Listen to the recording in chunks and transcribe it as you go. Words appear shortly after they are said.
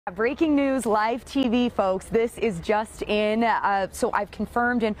Breaking news, live TV, folks. This is just in. So I've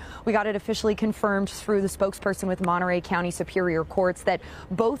confirmed, and we got it officially confirmed through the spokesperson with Monterey County Superior Courts, that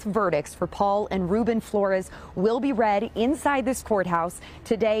both verdicts for Paul and Ruben Flores will be read inside this courthouse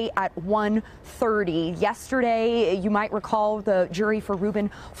today at 1:30. Yesterday, you might recall, the jury for Ruben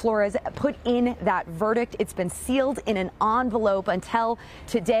Flores put in that verdict. It's been sealed in an envelope until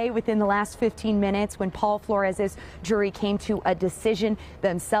today, within the last 15 minutes, when Paul Flores' jury came to a decision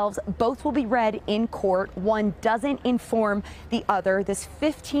themselves. Both will be read in court. One doesn't inform the other. This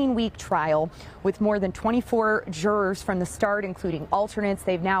 15-week trial with more than 24 jurors from the start, including alternates.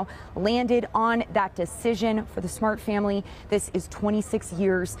 They've now landed on that decision. For the Smart family, this is 26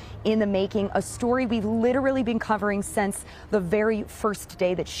 years in the making, a story we've literally been covering since the very first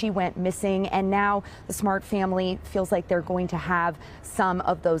day that she went missing. And now the Smart family feels like they're going to have some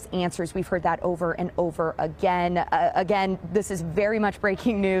of those answers. We've heard that over and over again. Again, this is very much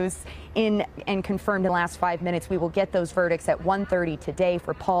breaking news and confirmed in the last 5 minutes. We will get those verdicts at 1:30 today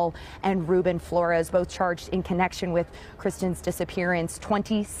for Paul and Ruben Flores, both charged in connection with Kristin's disappearance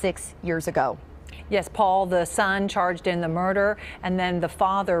 26 years ago. Yes, Paul, the son, charged in the murder, and then the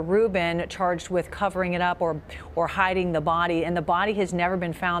father, Ruben, charged with covering it up or hiding the body. And the body has never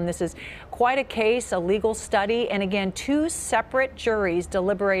been found. This is quite a case, a legal study, and again, two separate juries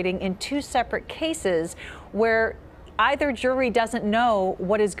deliberating in two separate cases where either jury doesn't know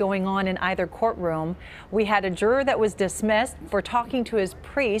what is going on in either courtroom. We had a juror that was dismissed for talking to his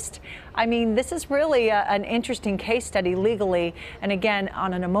priest. I mean, this is really an interesting case study legally. And again,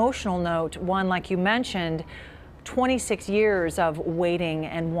 on an emotional note, one, like you mentioned, 26 years of waiting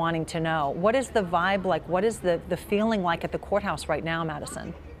and wanting to know. What is the vibe like? What is the feeling like at the courthouse right now,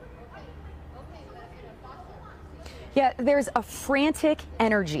 Madison? Yeah, there's a frantic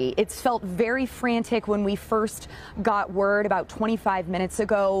energy. It's felt very frantic when we first got word about 25 minutes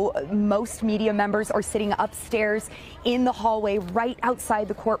ago. Most media members are sitting upstairs in the hallway right outside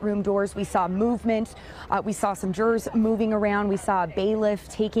the courtroom doors. We saw movement. We saw some jurors moving around. We saw a bailiff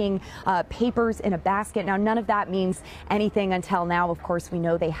taking papers in a basket. Now, none of that means anything until now. Of course, we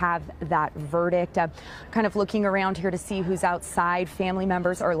know they have that verdict. Kind of looking around here to see who's outside. Family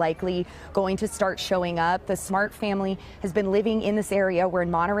members are likely going to start showing up. The Smart family has been living in this area. We're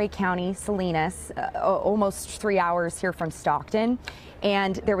in Monterey County, Salinas, almost 3 hours here from Stockton.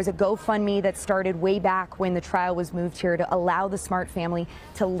 And there was a GoFundMe that started way back when the trial was moved here to allow the Smart family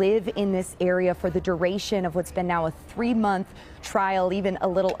to live in this area for the duration of what's been now a 3-month trial, even a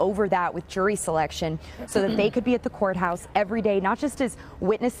little over that with jury selection, so that they could be at the courthouse every day, not just as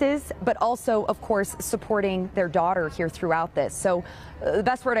witnesses, but also, of course, supporting their daughter here throughout this. So the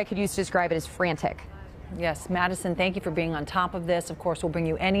best word I could use to describe it is frantic. Yes, Madison, thank you for being on top of this. Of course, we'll bring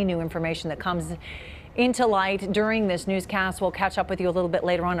you any new information that comes into light during this newscast. We'll catch up with you a little bit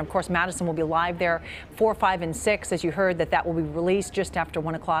later on. Of course, Madison will be live there 4, 5, and 6. As you heard, that will be released just after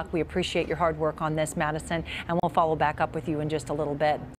 1 o'clock. We appreciate your hard work on this, Madison, and we'll follow back up with you in just a little bit.